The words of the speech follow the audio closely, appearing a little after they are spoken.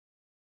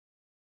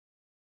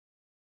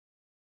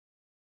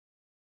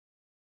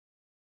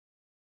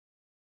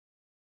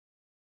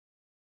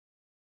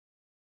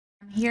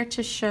Here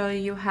to show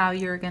you how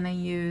you're going to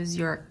use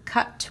your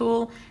cut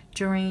tool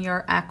during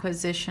your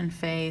acquisition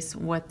phase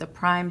with the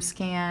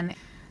Primescan.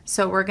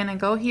 So we're going to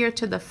go here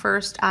to the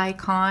first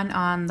icon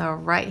on the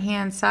right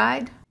hand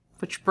side,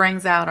 which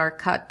brings out our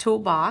cut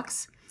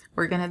toolbox.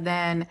 We're going to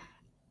then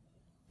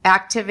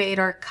activate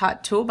our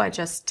cut tool by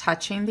just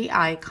touching the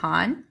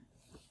icon.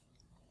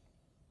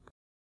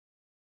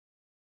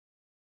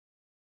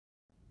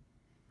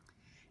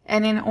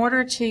 And in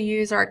order to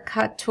use our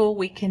cut tool,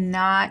 we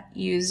cannot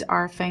use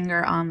our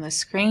finger on the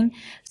screen.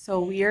 So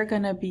we are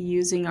going to be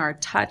using our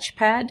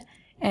touchpad.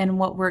 And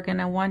what we're going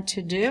to want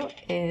to do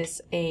is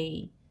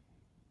a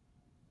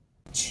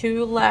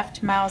 2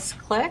 left mouse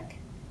click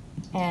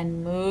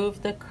and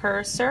move the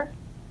cursor.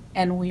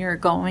 And we are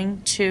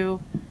going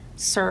to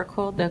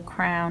circle the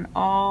crown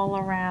all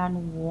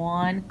around,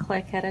 1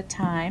 click at a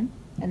time,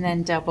 and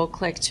then double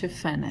click to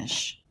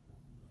finish.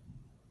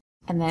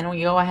 And then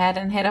we go ahead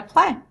and hit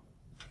apply.